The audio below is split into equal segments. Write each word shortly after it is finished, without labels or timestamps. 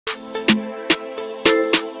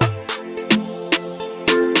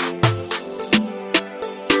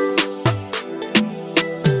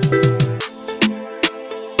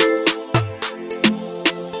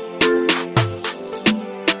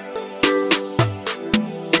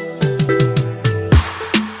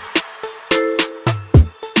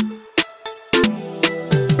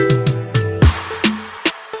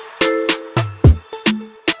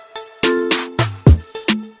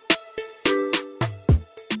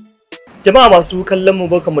Jama'a masu kallon mu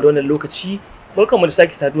barkanmu da wannan lokaci, barkanmu da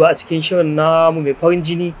sake saduwa a cikin shirin namu mai farin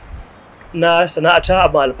jini na sana'ata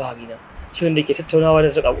abin alfahari na. Shirin da ke tattaunawa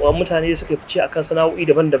da zakakuran mutane da suka fice akan sana'o'i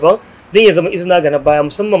daban-daban don ya zama izina ga na baya,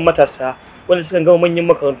 musamman matasa wanda sukan gama manyan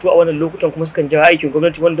makarantu a wannan lokutan kuma sukan jira aikin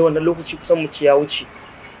gwamnati wanda wannan lokaci kusan mu ci ya wuce.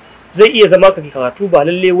 Zai iya zama ka karatu ba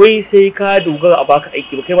lalle wai sai ka dogara a baka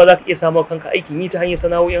aiki ba, kai ma za ka iya samun kanka aikin yi ta hanyar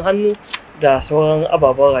sana'o'in hannu da sauran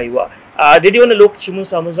ababen rayuwa. A daidai wannan lokaci mun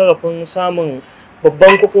samu zarafin samun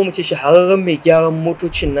babban ko kuma mu ce shahararren mai gyaran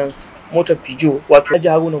motocin nan, motar Pijo, wato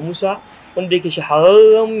Haruna Musa, wanda yake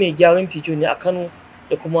shahararren mai gyaran Pijo ne a Kano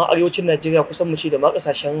da kuma arewacin Najeriya, kusan mu ce da ma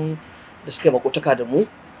kasashen da suka yi makotaka da mu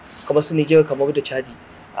kamar su Nijar, kamar da Chadi.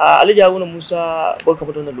 Alhaji Haruna Musa,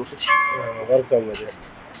 barkamu da wannan lokaci. Barkamu da.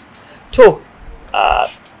 To,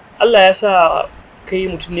 Allah ya sa kai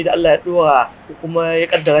mutum ne da Allah ya dora kuma ya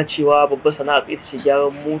kaddara cewa babbar sana'a ita ce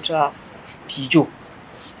gyaran mota Pijo.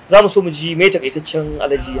 Za mu so mu ji mai takaitaccen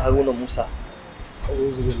Alhaji Haruna Musa.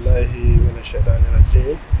 A'udhu billahi minash shaitanir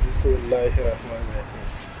rajim. Bismillahir rahmanir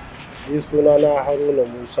rahim. Ni sunana Haruna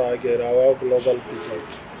Musa Gerawa, Global Pijo.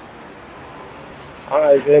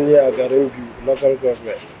 An haife ni a garin Biyu, local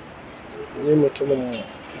government. Ni mutumin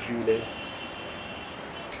Biyu ne.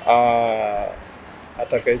 A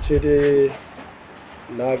takaice dai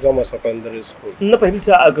na gama secondary school. Na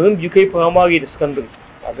fahimta a garin Biyu kai primary da secondary.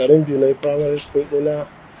 A garin Biyu na yi primary school ɗina,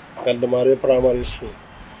 Galdamare primary school.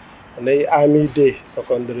 Na yi Army Day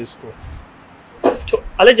secondary school. To,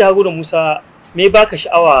 Alhaji Haruna Musa, me baka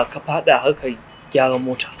sha'awa ka fada harkar gyaran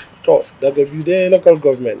mota? To, daga Biyu dai local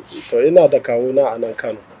government, to ina da kawuna a nan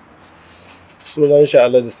Kano. Sunan shi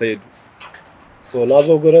Alhaji Saidu. So na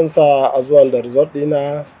zo gurinsa a zuwan da result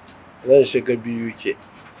ɗina zan shiga BUK.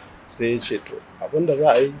 Sai ya ce to abinda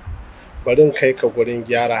za a yi barin kai ka gurin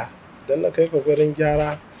gyara. Idan na kai ka gurin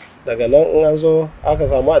gyara, daga nan in an zo aka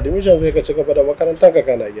samu admission sai ka ci gaba da makarantar ka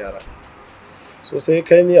kana gyara. So sai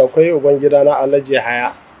kai ni akwai uban gida na Alhaji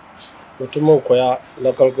Haya, mutumin Koya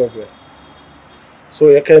local government. So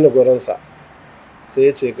ya kai ni gurinsa. Sai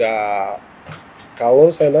ya ce ga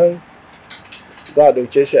kawunsa nan za a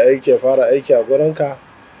ɗauke shi aiki, ya fara aiki a gurinka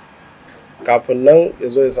kafin nan ya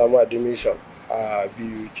zo ya samu admission a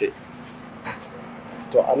BUK.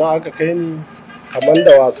 To ana aka kai ni kamar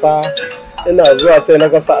da wasa, ina zuwa sai na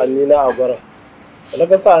ga sa'annina a gurin. Na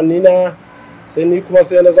ga sa'annina sai ni kuma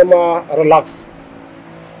sai na zama relax.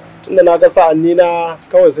 Tunda na ga sa'annina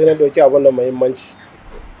kawai sai na ɗauki abin da muhimmanci.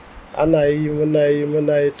 Ana yi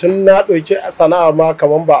muna yi tun na ɗauki sana'a ma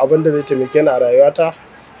kamar ba abin da zai taimake ni a rayuwata.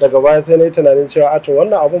 Daga baya sai na yi tunanin cewa to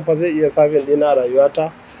wannan abun fa zai iya sabin ɗina a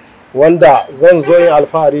rayuwata wanda zan zo yin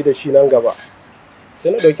alfahari da shi nan gaba. Sai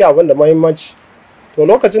na ɗauki abin da muhimmanci. To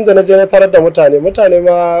lokacin da na je na tarar da mutane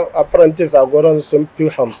ma apprentice a gurin sun fi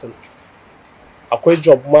 50. Akwai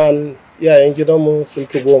job man, iyayen gidanmu sun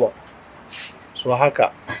fi 10. So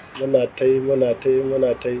haka muna ta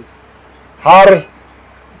yi har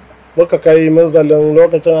muka kai munzalin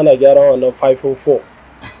lokacin ana gyaran wannan 504.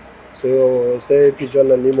 So sai Pijon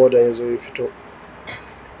nan Nemo da ya zo ya fito.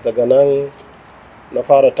 Daga nan na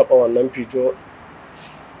fara taɓa wannan Pijo.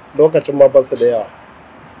 Lokacin ma basu da yawa,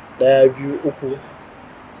 1, 2, 3.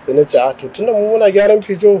 Sai na ce to tunda mu muna gyaran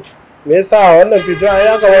Pijo, me yasa wannan Pijo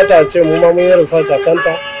ya kamata a ce mu ma mun yi research a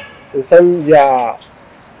kanta in san ya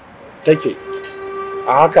take.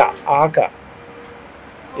 A haka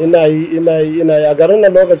ina yi a garin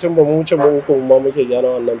nan lokacin ba mu wuce mu uku ma muke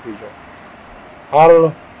gyaran wannan Pijo.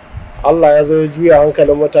 Har Allah ya zo ya juya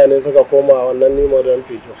hankalin mutane suka koma wannan Nemo don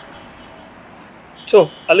Pijo. To,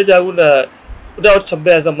 Alhaji Haruna, da wata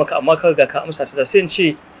tambaya zan maka amma ka riga ka amsa ta, sai in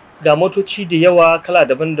ce ga motoci da yawa kala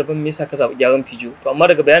daban-daban, me yasa ka zaɓi gyaran Pijo? To amma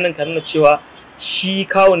daga bayanin ka nuna cewa shi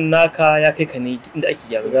kawun naka ya kai ka ne inda ake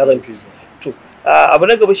gyaran Pijo. To, abu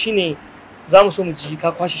na gaba shine za mu so mu ji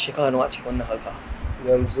ka kwashe shekara nawa a cikin wannan harka?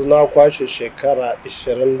 Yanzu na kwashe shekara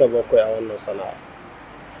 27 a wannan sana'a.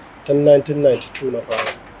 Tun 1992 na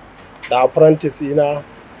fara. Da apprentice ina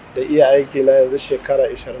da iya aiki na yanzu shekara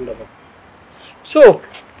 27. So,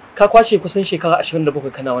 ka kwashe kusan shekara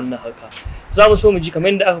 27 kana wannan harka. Za mu so mu ji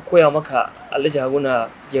kamar yadda aka koya maka Alhaji Haruna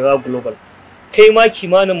Gerawa Global. Kai ma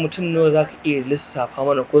kimanin mutum nawa za ka iya lissafa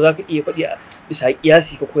mana ko za ka iya faɗi a bisa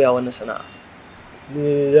kiyasi ka koya wannan sana'a?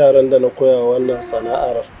 Ni yaran da na koya wannan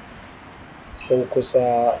sana'ar sun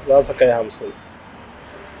kusa za su kai 50.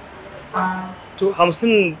 To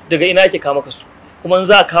 50 daga ina ake kawo maka su? Kuma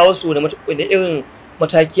za a kawo su da irin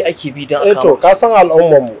mataki ake bi don a kawo to ka san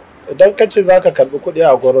al'ummar mu idan ka ce zaka karbi kuɗi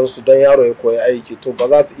a gurin su don yaro ya koyi aiki, to ba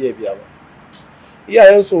za su iya biya ba.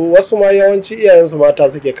 Iyayensu, wasu ma yawanci iyayensu mata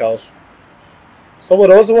suke kawo su,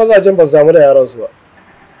 saboda wasu mazajen ba su damu da yaran su ba.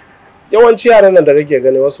 yawanci yaran nan da kake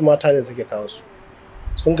gani wasu mata ne suke kawo su,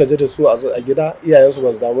 sun gaji da su a gida, iyayensu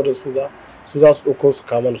ba su damu da su ba, su za su ɗauko su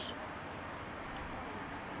kama su.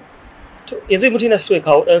 To yanzu mutum yana so ya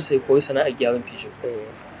kawo ɗansa ya koyi sana'ar gyaran fijo,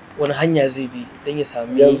 wani hanya zai bi don ya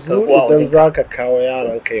sami yanzu idan za ka kawo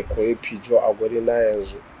yaron ka ya koyi fijo a guri na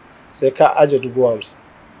yanzu sai ka aje 50,000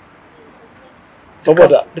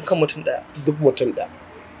 saboda dukkan mutum ɗaya, duk mutum ɗaya.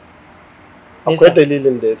 Akwai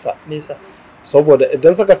dalilin da yasa saboda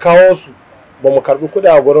idan suka kawo su ba mu karbi kuɗi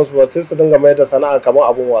a gurin su ba sai su dinga mai da sana'a kamar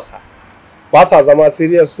abun wasa, ba sa zama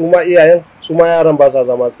serious, su ma iyayen su ma yaran ba sa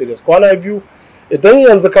zama serious. Kwana biyu idan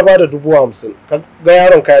yanzu ka bada 50,000 ka ga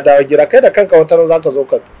yaron ka ya dawo gida, kai da kanka wata ran zaka zo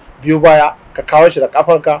ka biyo baya ka kawo shi da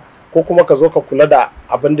kafanka ko kuma ka zo ka kula da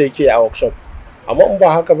abin da yake a workshop. Amma in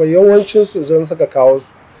ba haka ba yawancin su idan suka kawo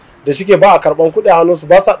su da shike ba a karban kuɗi a hannun su,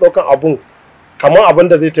 ba sa ɗaukan abun kamar abin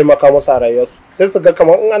da zai taimaka musu a rayuwarsu, sai su ga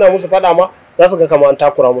kamar in ana musu faɗa ma za su ga kamar an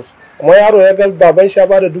takura musu. Amma yaro ya ga baban shi ya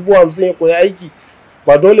bada 50,000 ya koyi aiki,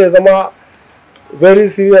 ba dole ya zama very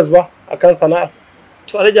serious ba akan sana'ar.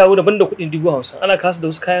 To Alhaji Habu, daban da kuɗin 50,000 ana kasu da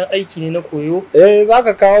wasu kayan aiki ne na koyo? Za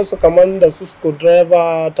ka kawo su kamar da su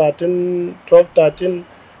screwdriver 13, 12, 13,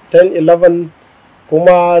 10, 11,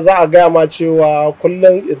 kuma za a gaya ma cewa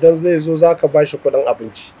kullum idan zai zo za ka ba shi kuɗin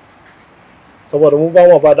abinci, saboda mu ba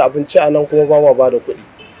mu ba da abinci a nan kuma ba mu ba da kuɗi.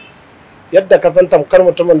 Yadda ka san tamkar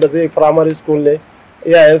mutumin da zai yi primary school ne,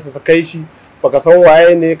 iyayensa su kai shi baka san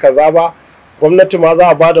waye ne kaza ba, gwamnati ma za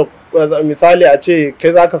a ba da misali a ce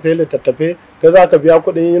kai za ka sayi littattafai, kai za ka biya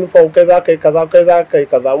kuɗin uniform, kai za ka yi kaza, kai za ka yi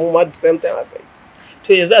kaza, mu ma the same thing aka yi.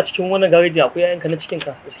 To yanzu a cikin wannan garejin akwai yayanka na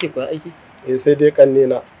cikinka da suke koyan aiki? Sai dai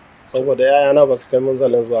kannina, saboda yayana ba su kai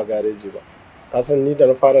munzalin zuwa gareji ba. Ka san ni da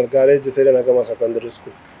na fara gareji sai da na gama secondary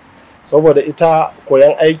school, saboda ita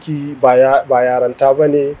koyan aiki ba yaranta ba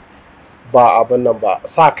ne, ba abin nan ba,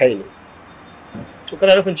 sa kai ne. To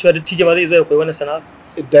kana nufin cewa dattijo ba zai zo ya koyi wannan sana'a?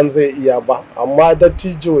 Idan zai iya ba, amma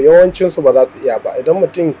dattijo yawancinsu ba za su iya ba. Idan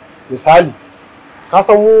mutum misali, ka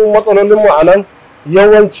san mu matsalolinmu a nan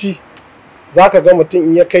yawanci za ka ga mutum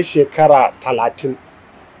in ya kai shekara 30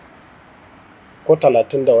 ko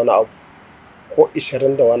 30 da wani abu ko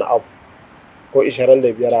 20 da wani abu ko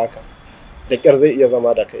 25 haka, da ƙyar zai iya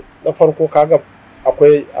zama da kai. Na farko kaga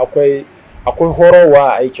akwai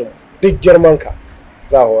horarwa a aikin, duk girman ka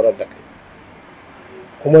za a horar da kai.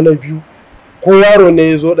 Kuma na biyu, ko yaro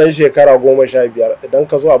ne ya zo ɗan shekara 15 idan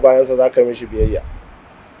ka zo a bayansa za ka yi mishi biyayya.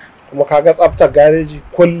 Kuma kaga tsaftar gareji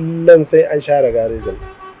kullum sai an share garejin,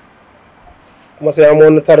 kuma sai an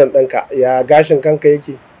monitorin ɗinka, ya gashin kanka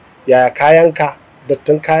yake, ya kayanka,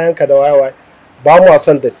 dattin kayanka da wayewaye. Ba mu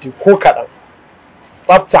son datti ko kaɗan,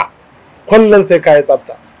 tsafta kullum sai ka yi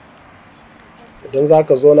tsafta. Idan za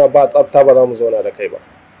ka zauna ba tsafta ba za mu zauna da kai ba.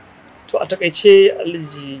 To a takaice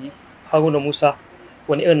Alhaji Haruna Musa,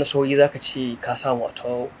 wani irin nasarori za ka ce ka samu a ta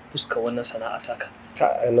fuska wannan sana'a taka?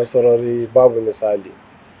 Nasarori babu misali.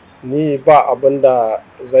 Ni ba abin da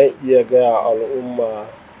zan iya gaya al'umma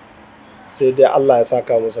sai dai Allah ya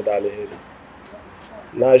saka musu da alheri.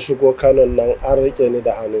 Na shigo Kano nan an rike ni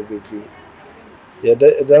da hannu biyu.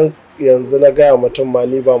 Idan yanzu na gaya mutum ma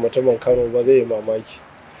ni ba mutumin Kano ba zai yi mamaki,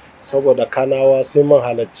 saboda Kanawa sai mun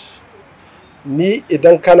halacci. Ni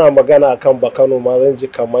idan kana magana kan ba Kano ma zan ji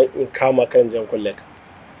kamar in kama kan jan kulle ka,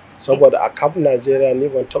 saboda a kaf Najeriya ni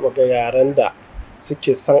ban taɓa ga yaran da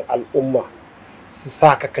suke son al'umma su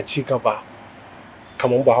sa ka ci gaba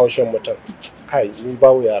kamar bahaushen mutum. Kai, ni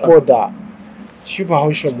babu yara. Saboda shi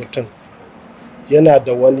bahaushen mutum yana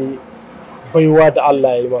da wani baiwa da Allah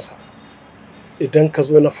ya yi masa. Idan ka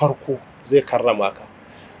zo na farko zai karrama ka,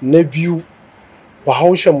 na biyu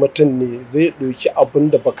bahaushen mutum ne zai ɗauki abin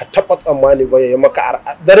da baka taɓa tsammani ba ya yi maka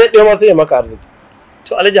dare ɗaya ma sai ya maka arziki.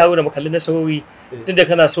 To Alhaji Haruna, makalli nasarori, duk da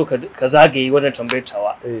kana so ka zagaye wannan tambayar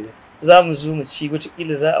tawa, za mu zo mu ci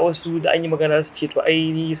wataƙila za a wasu da an yi magana su ce to ai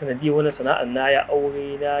ni sanadiyar wannan sana'ar na ya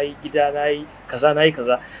aure, na yi gida, na yi kaza, na yi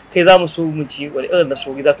kaza. Kai za mu so mu ci wani irin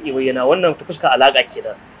nasarori za ka iya bayyana wannan ta fuska alaƙa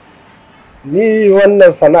kenan? Ni wannan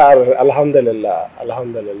sana'ar alhamdulillah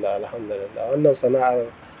wannan sana'ar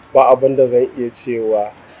ba abin da zan iya cewa.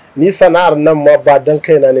 Ni sana'ar nan ma ba dan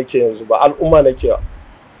kaina nake yanzu ba, al'umma nake wa,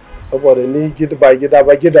 saboda ni ba gida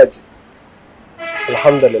ba gidaje.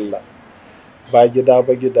 Alhamdulillah, ba gida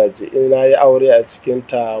ba gidaje. Ina yi aure a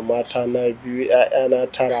cikinta, mata na 2, 'ya'yana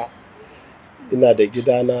 9, ina da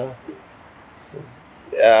gidana,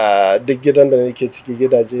 duk gidan da nake ciki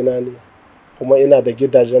gidaje na ne, kuma ina da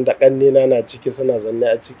gidajen da ƙannena na ciki suna zanne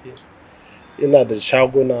a ciki. Ina da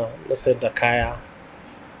shaguna na sayar da kaya,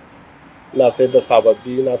 ina sayar da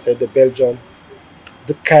sababbi, ina sayar da Belgium,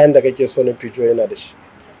 duk kayan da kake so na fijo yana da shi.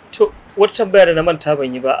 To wata tambaya da na manta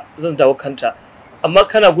ban yi ba, zan dawo kanta. amma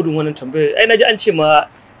kana gudun wannan tambayar. Ai naji an ce ma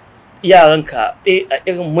yaranka a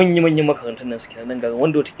irin manya-manyan makarantar nan suke nan garin,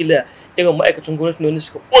 wanda wataƙila irin ma'aikatan gwamnati ne wanda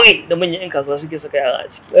suka ƙware da manyan 'yan kasuwa suke saka yara a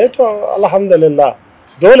ciki. To alhamdulillah,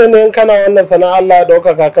 dole ne in kana wannan sana'a Allah ya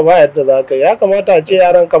ɗaukaka ka ba yadda za ka yi. Ya kamata a ce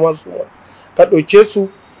yaran ka masu ka ɗauke su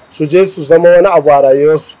su je su zama wani abu a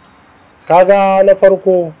rayuwarsu. Kaga na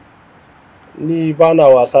farko, ni ba na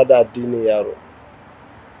wasa da addinin yaro.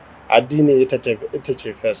 Addini ita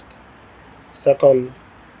ce first, second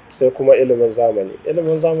sai kuma ilimin zamani.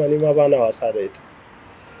 Ilimin zamani ma ba na wasa da ita.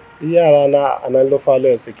 Duk yara na a nan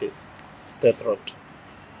Lufalo suke, State Road,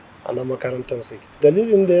 a nan makarantar suke.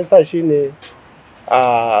 Dalilin da ya sa shi ne,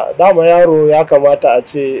 dama yaro ya kamata a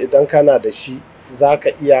ce idan kana da shi za ka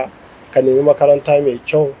iya ka nemi makaranta mai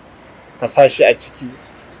kyau ka sa shi a ciki,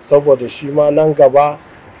 saboda shi ma nan gaba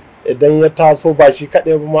idan ya taso ba shi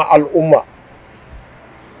kaɗai ba ma al'umma.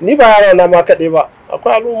 Ni ba yaro na ma kaɗai ba,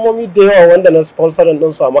 akwai al'ummomi da yawa wanda na sponsorin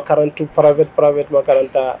ɗinsu a makarantu private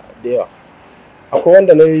makaranta da yawa. Akwai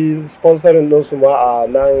wanda na yi sponsorin ɗinsu ma a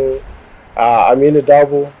nan a Aminu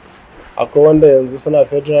Dabo, akwai wanda yanzu suna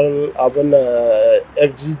federal abin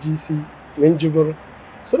FGGC Minjibir,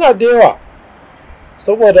 suna da yawa.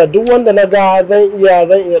 Saboda duk wanda na ga zan iya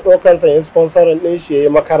ɗaukar sa yin sponsorin ɗin shi ya yi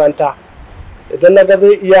makaranta, idan na ga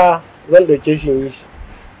zai iya zan ɗauke shi yi shi.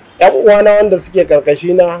 ‘Yan uwana wanda suke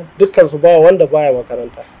karkashi na dukkan su ba wanda baya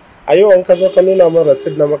makaranta. A yau in ka zo ka nuna min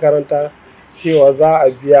receipt na makaranta cewa za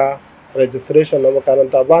a biya registration na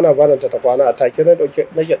makaranta, bana baranta ta kwana a take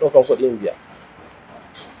nake ɗaukan kuɗin biya.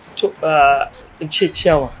 To in ce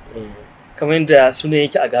ciyawa kamar yadda sunan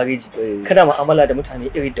yake a gareji, kana mu'amala da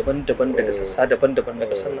mutane iri daban-daban daga sassa daban-daban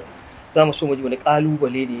daga sannan za mu so mu ji wani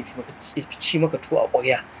kalubale da ya fi ci maka tuwo a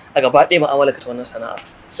ƙwarya a gaba ɗaya mu'amala ka ta wannan sana'a.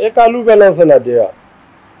 Kalubalen suna da yawa.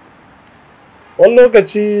 Wani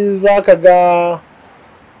lokaci za ka ga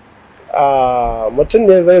mutum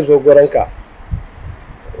ne zai zo gurinka,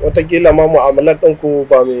 watakila ma mu'amalar ɗinku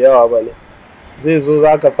ba mai yawa ba ne. Zai zo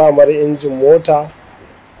za ka sa mara injin mota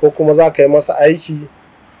ko kuma za ka yi masa aiki,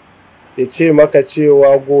 ya ce maka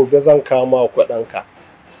cewa gobe zan kama kuɗinka,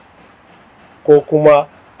 ko kuma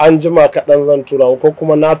an jima kaɗan zan tura, ko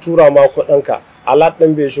kuma na tura ma kuɗinka, alat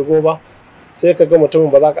ɗin bai shigo ba. Sai ka ga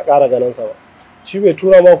mutumin ba za ka ƙara ganinsa ba. Shi bai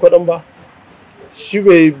tura ma kuɗin ba, shi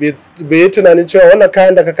bai yi tunanin cewa wannan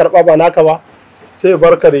kayan da ka karɓa ba naka ba. Sai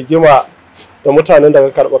barka rigima da mutanen da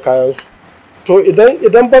ka karɓa kayansu. To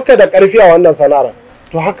idan baka da ƙarfi a wannan sana'ar,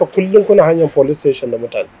 to haka kullum kuna hanyar police station da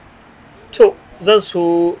mutane. To zan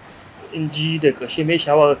so in ji da ƙarshe mai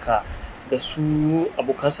shawararka ga su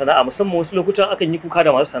abokan sana'a, musamman wasu lokutan akan yi kuka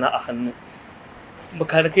da masu sana'a hannu,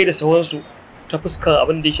 bakanikai da sauransu, ta fuskar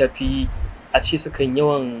abin da ya shafi a ce sukan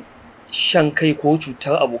yawan shan kai ko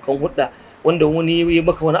cutar abokan hulɗa, wanda wani ya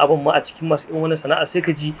maka wani abin ma a cikin masu irin wannan sana'a sai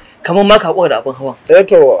ka ji kamar ma ka haƙura da abin hawa.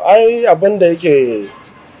 To ai abin da yake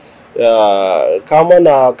ka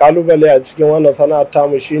mana kalubale a cikin wannan sana'ar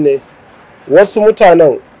tamu shine, wasu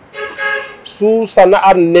mutanen su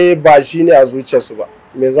sana'ar ne ba shine a zuciyarsu ba,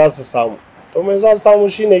 me za su samu. To me za su samu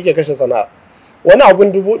shine yake kashe sana'ar. Wani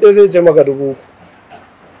abin 1000 zai je maka 3000,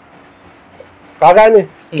 ka gane?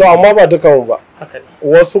 To amma ba dukan ba,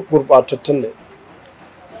 wasu gurbatattun ne.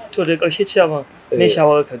 To da ƙarshe cewa me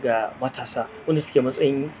shawararka ga matasa wanda suke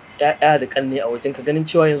matsayin ƴaƴa da ƙanne a wajen ka, ganin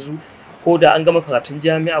cewa yanzu ko da an gama karatun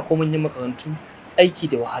jami'a ko manyan makarantu, aiki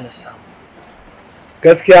da wahalar samu?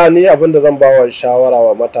 Gaskiya ni abin da zan ba wa shawara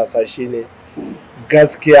wa matasa shine,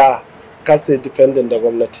 gaskiya kasa dependent da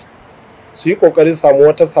gwamnati, su yi kokari samu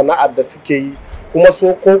wata sana'ar da suke yi,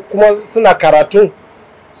 kuma suna karatun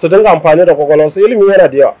su dinga amfani da kwakwalwarsu. Ilimi yana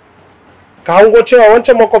da yawa. Ka hango cewa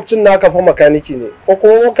wancan makwabcin naka fa makaniki ne, ko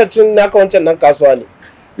kuma makwabcin naka wancan dan kasuwa ne.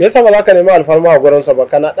 Me yasa ba za ka nemi alfarma a gurinsa ba?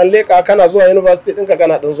 Kana dan leka, kana zuwa university ɗinka,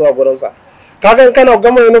 kana dan zuwa gurinsa. Kaga kana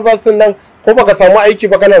gama university nan ko baka samu aiki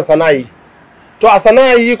ba, kana sana'a yi. To a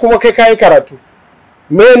sana'a yi kuma kai kayi karatu,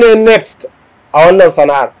 mene next a wannan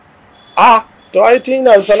sana'ar? To ai tun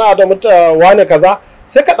ina sana'a da wane kaza,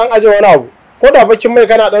 sai ka dan aje wani abu, ko da bakin mai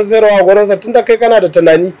kana dan sayarwa a gurinsa, tunda kai kana da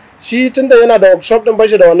tunani, shi tunda yana da workshop din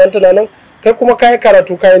bashi da wannan tunanin, kai kuma kayi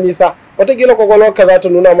karatu kayi nisa, wataƙila kwakwalwarka za ta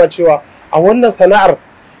nuna ma cewa a wannan sana'ar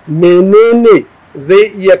menene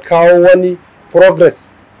zai iya kawo wani progress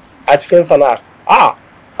a cikin sana'ar.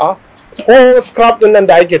 Ko scrap din nan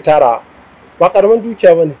da ake tara ba karamin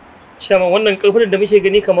dukiya bane. Shaman wannan karfin da muke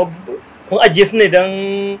gani kamar kun ajiye su ne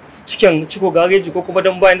don ciko gareji ko kuma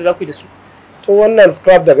don bayan da za ku yi da su? To wannan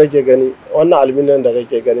scrap da kake gani, wannan aluminium da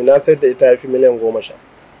kake gani, na sayar da ita ya fi miliyan 10.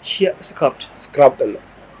 Shi scrap din nan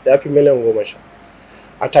ya fi miliyan 10.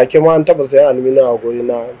 A take ma an taɓa sayan aluminium a guri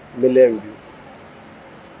na miliyan 2.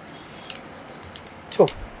 To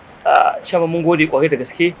cewa mun gode kwarai da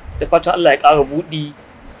gaske, da fatan Allah ya ƙara buɗi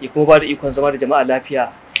ya kuma ba da ikon zama da jama'a lafiya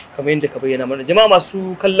kamar yadda ka bayyana mana. Jama'a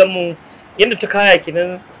masu kallon mu, yadda ta kaya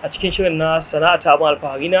kenan a cikin shirin na sana'a ta abin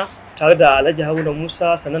alfahari na tare da Alhaji Haruna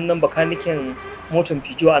Musa, sanannen bakaniken motar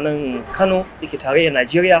Fijo a nan Kano da ke tarayyar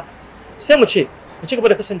Najeriya. Sai mu ce ku ci gaba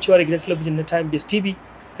da kasancewa da gidan talabijin na Time Base TV.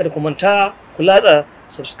 Kada ku manta ku latsa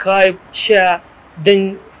subscribe, share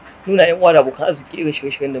don nuna yan uwa da abokan arziki irin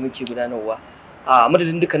shirye-shiryen da muke gudanarwa. A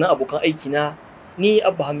madadin dukkanin abokan aiki na, ni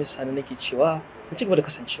Abba Hamis Sani nake cewa ku ci gaba da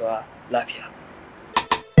kasancewa lafiya.